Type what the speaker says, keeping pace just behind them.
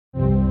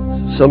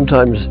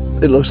Sometimes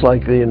it looks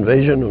like the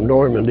invasion of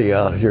Normandy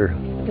out here.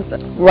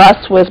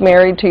 Russ was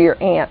married to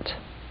your aunt,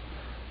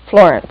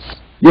 Florence.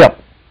 Yep,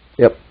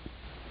 yep.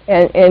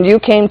 And you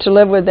came to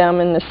live with them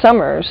in the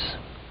summers.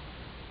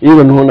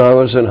 Even when I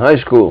was in high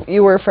school.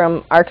 You were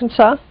from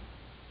Arkansas?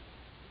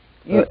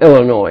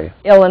 Illinois.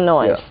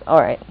 Illinois, yeah.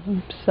 All right.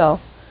 So,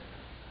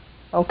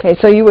 okay,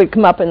 so you would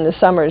come up in the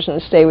summers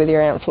and stay with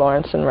your Aunt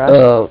Florence and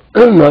Russ?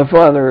 My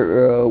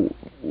father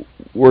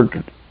worked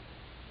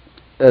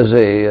as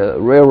a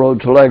railroad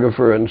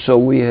telegrapher, and so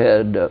we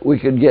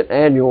could get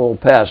annual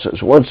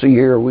passes. Once a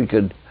year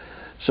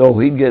so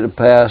he'd get a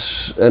pass,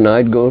 and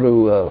I'd go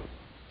to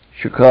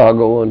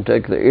Chicago and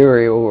take the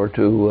Erie over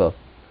to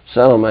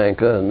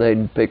Salamanca, and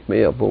they'd pick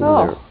me up over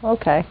there. Oh,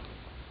 okay.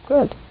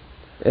 Good.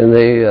 And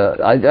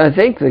I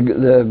think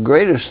the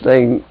greatest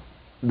thing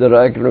that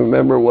I can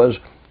remember was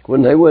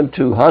when they went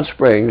to Hot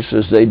Springs,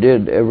 as they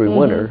did every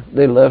winter,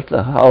 they left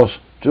the house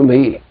to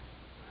me.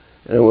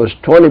 And it was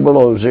 20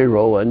 below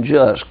zero and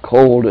just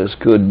cold as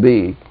could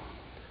be.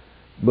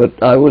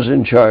 But I was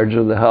in charge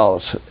of the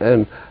house,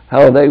 and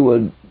how they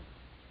would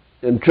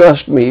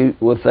entrust me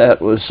with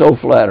that was so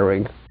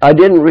flattering. I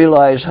didn't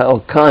realize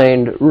how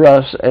kind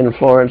Russ and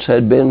Florence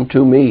had been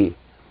to me.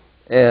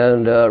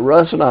 And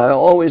Russ and I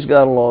always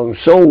got along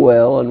so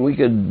well, and we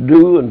could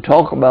do and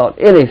talk about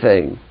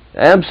anything,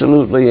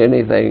 absolutely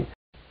anything.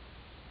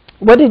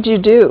 What did you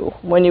do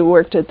when you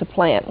worked at the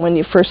plant, when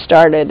you first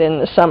started in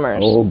the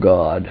summers? Oh,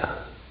 God.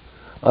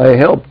 I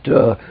helped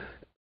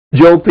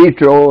Joe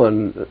Petro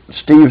and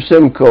Steve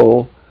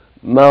Simcoe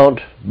mount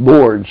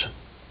boards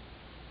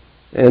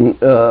and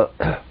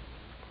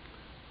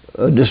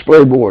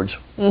display boards.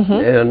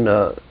 And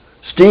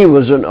Steve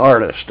was an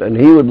artist, and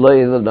he would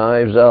lay the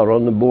knives out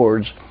on the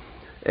boards,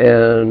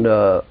 and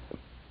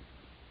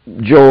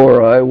Joe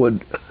or I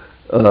would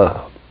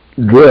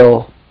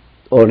drill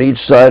on each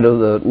side of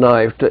the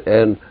knife,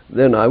 and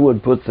then I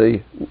would put the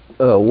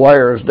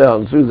wires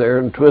down through there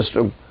and twist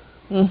them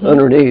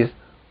underneath,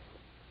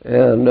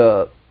 and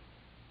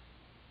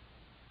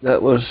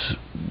that was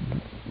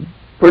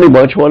pretty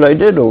much what I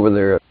did over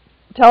there.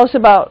 Tell us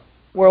about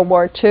World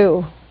War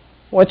II.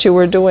 What you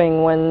were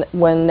doing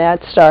when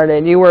that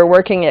started. You were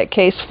working at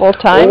Case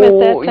full-time at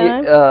that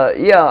time?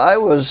 Yeah, I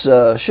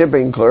was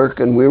shipping clerk,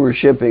 and we were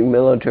shipping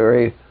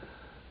military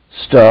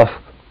stuff,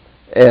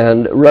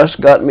 and Russ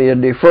got me a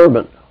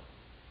deferment.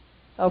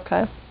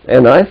 Okay.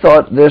 And I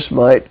thought this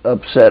might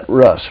upset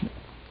Russ,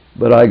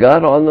 but I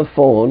got on the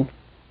phone.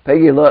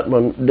 Peggy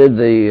Lutman did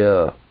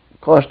the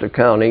cost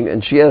accounting,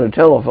 and she had a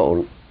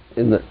telephone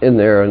in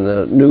there in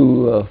the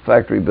new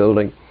factory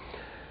building.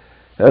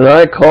 And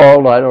I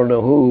called, I don't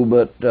know who,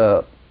 but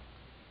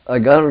I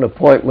got an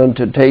appointment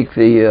to take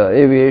the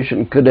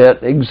aviation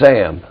cadet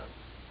exam.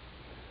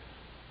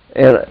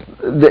 And,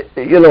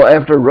 you know,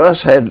 after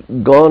Russ had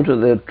gone to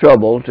the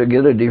trouble to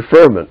get a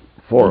deferment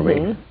for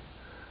me,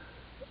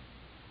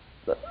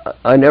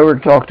 I never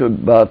talked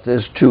about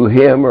this to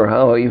him or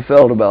how he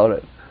felt about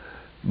it.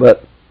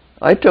 But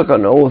I took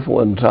an oath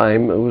one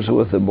time, it was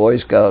with the Boy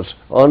Scouts,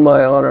 on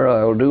my honor,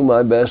 I will do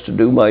my best to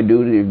do my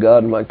duty to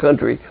God and my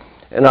country.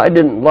 And I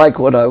didn't like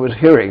what I was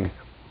hearing.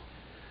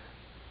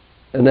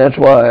 And that's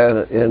why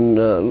I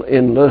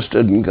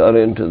enlisted and got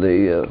into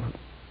the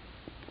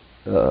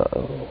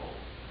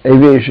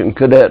aviation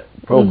cadet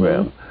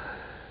program.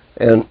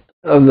 And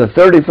of the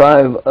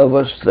 35 of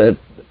us that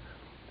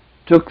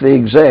took the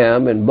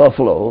exam in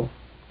Buffalo,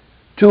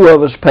 2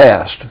 of us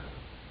passed.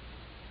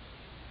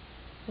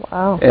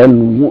 Wow.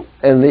 And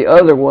the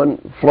other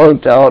one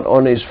flunked out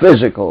on his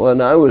physical,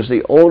 and I was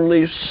the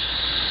only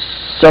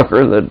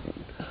sucker that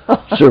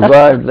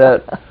survived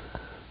that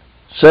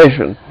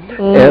session.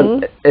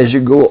 And as you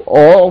go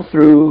all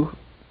through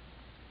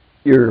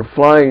your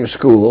flying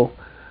school,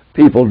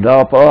 people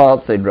drop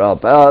out, they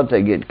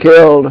get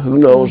killed, who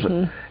knows.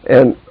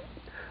 And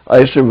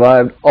I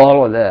survived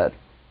all of that.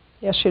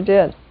 Yes, you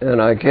did. And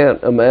I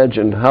can't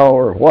imagine how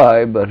or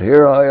why, but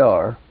here I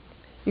are.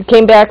 You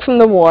came back from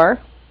the war.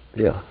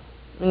 Yeah.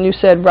 And you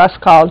said Russ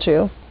called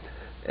you.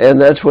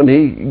 And that's when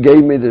he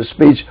gave me the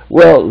speech,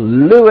 well,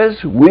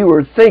 Louis, we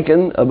were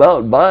thinking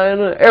about buying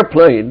an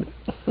airplane.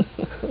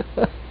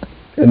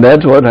 And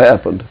that's what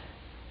happened.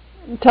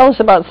 Tell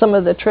us about some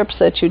of the trips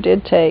that you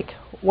did take,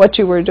 what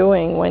you were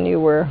doing when you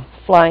were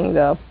flying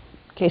the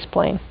Case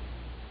plane.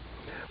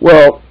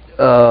 Well,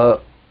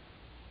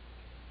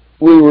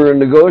 we were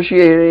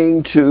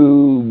negotiating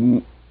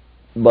to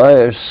buy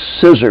a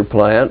scissor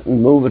plant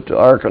and move it to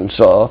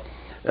Arkansas,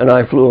 and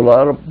I flew a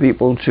lot of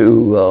people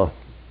to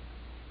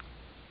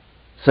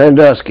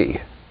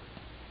Sandusky.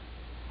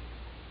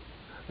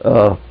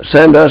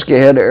 Sandusky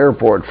had an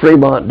airport,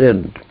 Fremont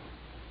didn't.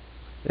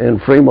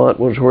 And Fremont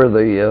was where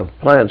the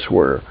plants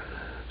were.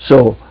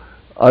 So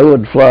I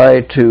would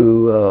fly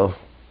to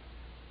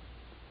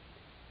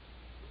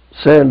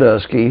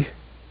Sandusky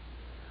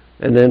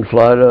and then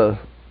fly to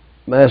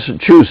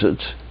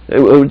Massachusetts.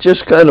 It was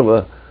just kind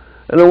of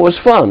and it was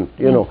fun,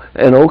 you know.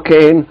 And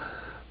O'Kane,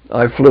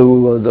 I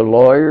flew the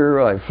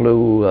lawyer, I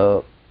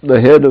flew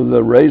the head of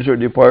the razor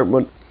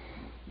department,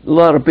 a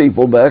lot of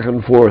people back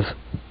and forth.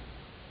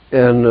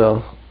 And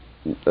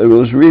it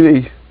was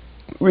really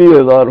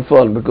a lot of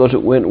fun because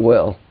it went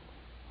well.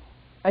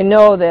 I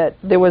know that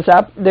there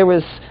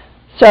was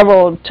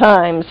several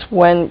times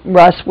when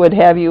Russ would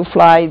have you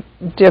fly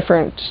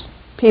different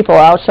people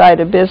outside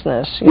of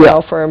business, you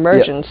know, for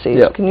emergencies.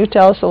 Yeah. Can you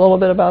tell us a little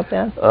bit about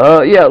that?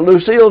 Yeah,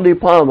 Lucille De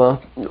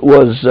Palma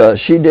was,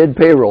 she did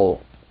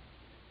payroll,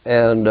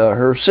 and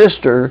her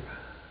sister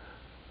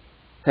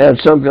had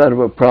some kind of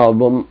a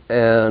problem,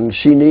 and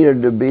she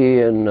needed to be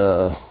in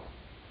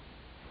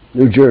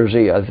New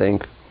Jersey, I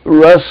think.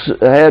 Russ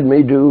had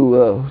me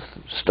do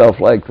stuff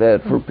like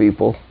that for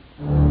people.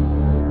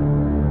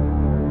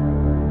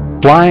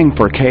 Flying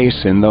for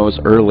Case in those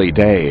early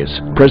days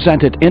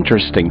presented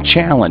interesting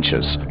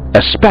challenges,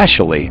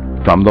 especially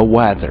from the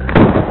weather.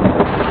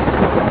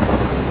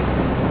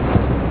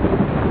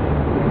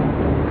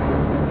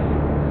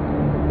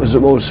 It was the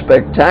most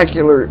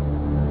spectacular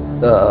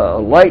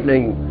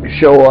lightning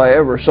show I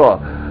ever saw.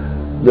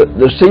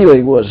 The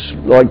ceiling was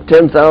like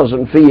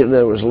 10,000 feet, and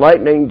there was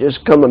lightning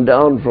just coming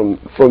down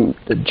from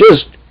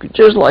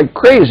just like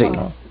crazy.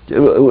 Wow. It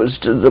was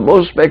the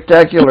most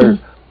spectacular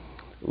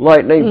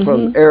lightning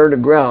from air to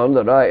ground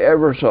that I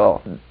ever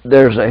saw.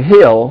 There's a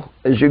hill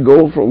as you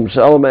go from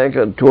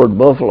Salamanca toward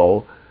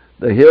Buffalo.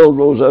 The hill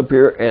goes up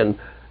here, and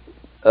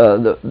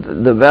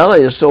the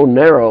valley is so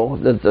narrow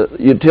that the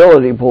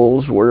utility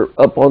poles were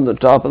up on the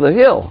top of the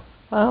hill.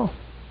 Wow.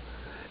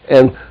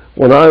 And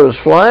when I was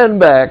flying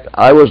back,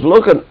 I was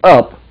looking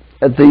up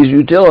at these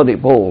utility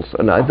poles,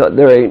 and I thought,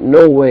 there ain't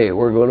no way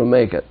we're going to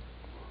make it.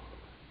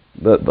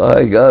 But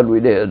by God,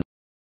 we did.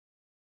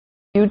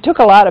 You took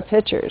a lot of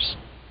pictures.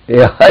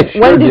 Yeah, I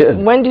sure did.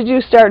 When did you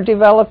start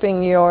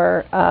developing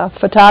your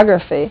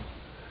photography?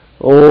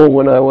 Oh,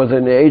 when I was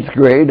in the 8th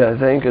grade, I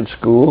think, at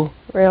school.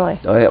 Really?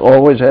 I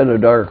always had a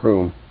dark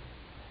room.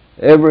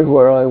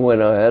 Everywhere I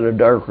went, I had a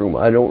dark room.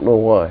 I don't know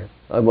why.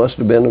 I must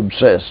have been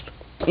obsessed.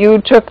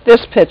 You took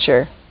this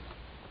picture.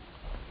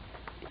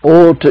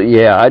 Oh,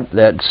 yeah,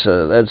 that's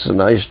a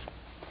nice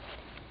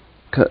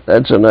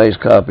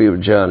copy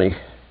of Johnny.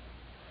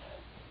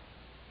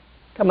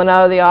 Coming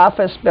out of the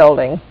office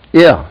building.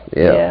 Yeah.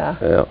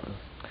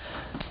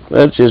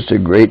 That's just a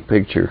great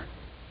picture.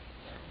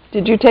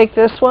 Did you take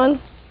this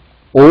one?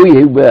 Oh,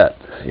 you bet.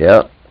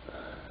 Yeah.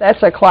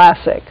 That's a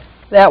classic.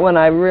 That one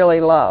I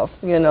really love,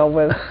 you know,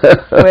 with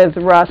with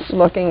Russ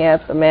looking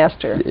at the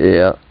master.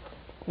 Yeah.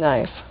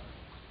 Nice.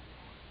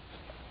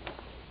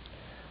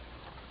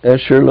 That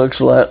sure looks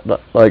a lot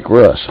like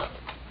Russ.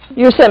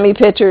 You sent me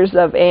pictures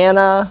of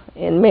Anna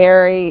and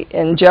Mary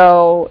and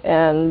Joe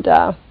and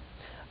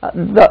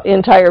the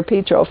entire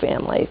Petro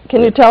family.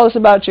 Can you tell us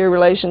about your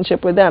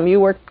relationship with them? You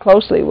worked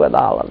closely with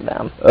all of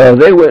them.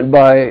 They went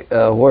by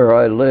where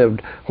I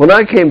lived. When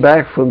I came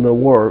back from the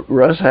war,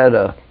 Russ had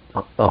a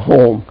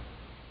home,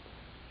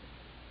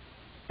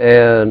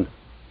 and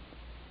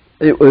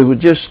it was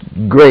just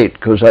great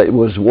because it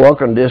was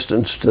walking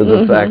distance to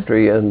the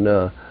factory, and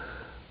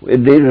it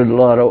needed a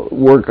lot of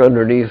work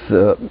underneath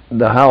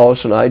the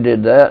house, and I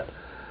did that.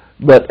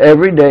 But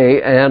every day,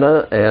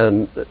 Anna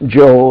and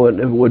Joe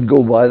would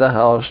go by the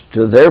house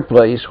to their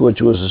place,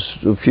 which was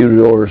a few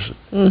doors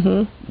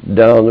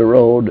down the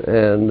road.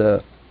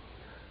 And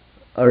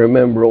I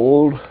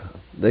remember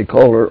they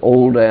called her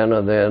Old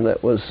Anna then.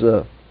 That was,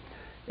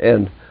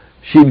 and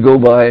she'd go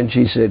by and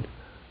she said,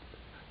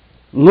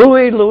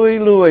 Louis,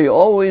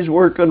 always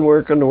working.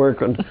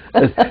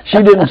 She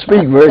didn't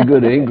speak very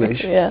good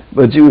English,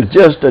 but she was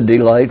just a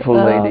delightful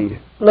lady.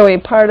 Louis,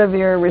 part of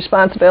your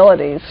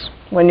responsibilities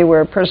when you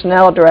were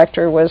personnel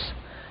director was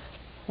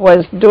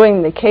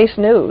doing the case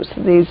news,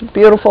 these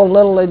beautiful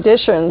little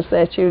editions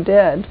that you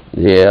did.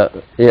 Yeah,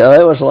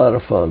 that was a lot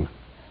of fun.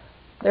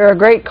 They're a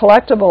great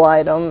collectible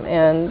item,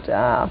 and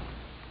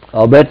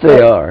I'll bet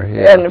they are.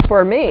 Yeah. And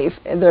for me,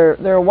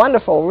 they're a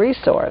wonderful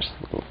resource.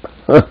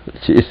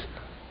 Jeez.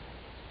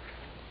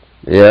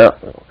 Yeah,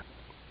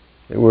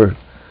 they were.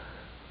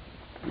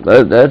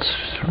 That's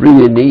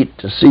really neat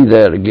to see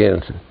that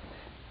again.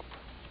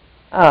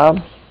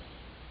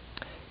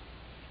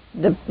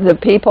 The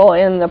people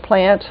in the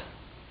plant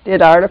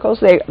did articles.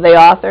 They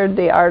authored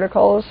the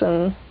articles,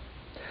 and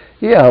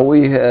yeah,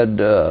 we had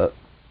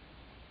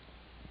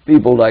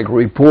people like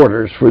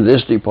reporters for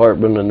this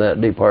department and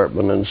that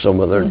department and some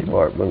other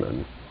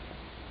department,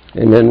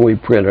 and then we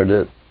printed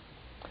it.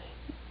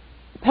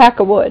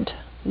 Pack of Wood.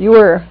 You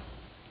were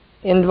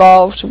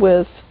involved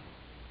with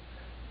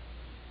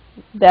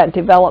that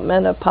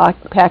development of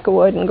Pack of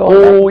Wood and going.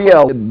 Oh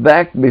yeah,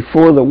 back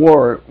before the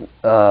war,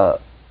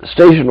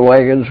 station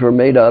wagons were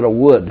made out of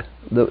wood,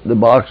 the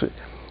boxes,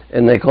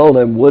 and they called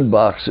them wood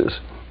boxes.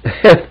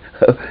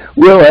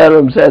 Will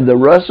Adams had the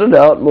rusted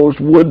out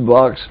most wood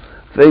box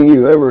thing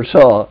you ever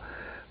saw,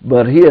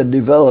 but he had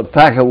developed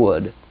Pack of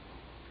Wood.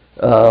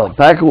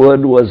 Pack of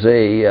Wood was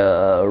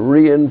a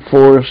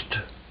reinforced.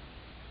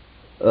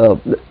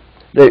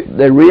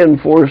 They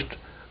reinforced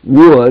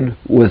wood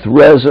with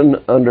resin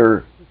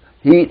under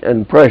heat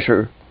and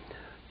pressure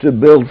to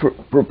build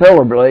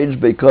propeller blades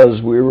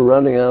because we were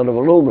running out of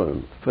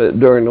aluminum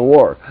during the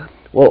war.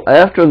 Well,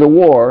 after the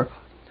war,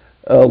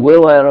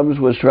 Will Adams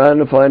was trying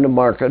to find a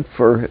market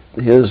for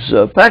his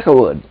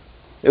packawood.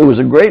 It was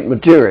a great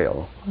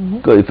material.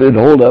 Because if it'd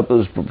hold up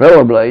as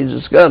propeller blades,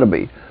 it's got to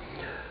be.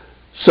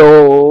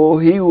 So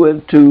he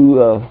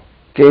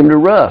came to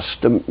Russ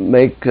to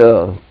make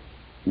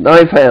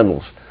knife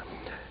handles.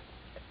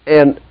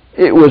 And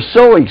it was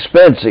so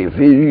expensive.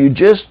 You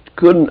just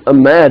couldn't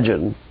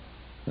imagine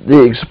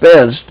the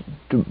expense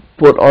to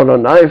put on a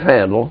knife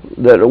handle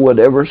that it would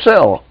ever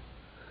sell.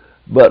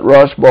 But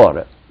Russ bought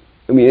it.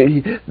 I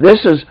mean,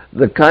 this is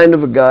the kind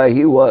of a guy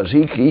he was.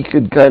 He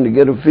could kind of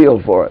get a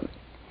feel for it.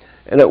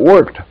 And it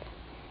worked.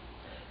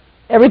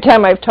 Every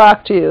time I've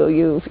talked to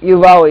you,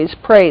 you've always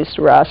praised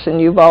Russ, and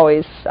you've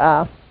always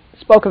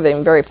spoke of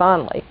him very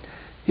fondly.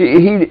 He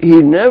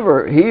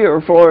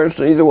or Florence,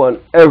 neither one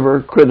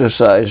ever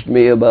criticized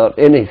me about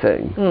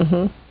anything.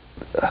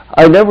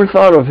 I never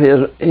thought of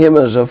him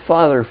as a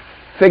father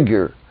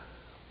figure,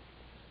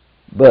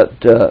 but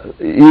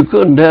you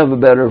couldn't have a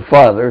better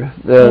father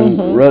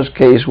than Russ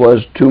Case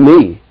was to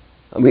me.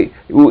 I mean,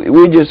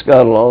 we just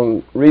got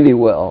along really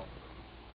well.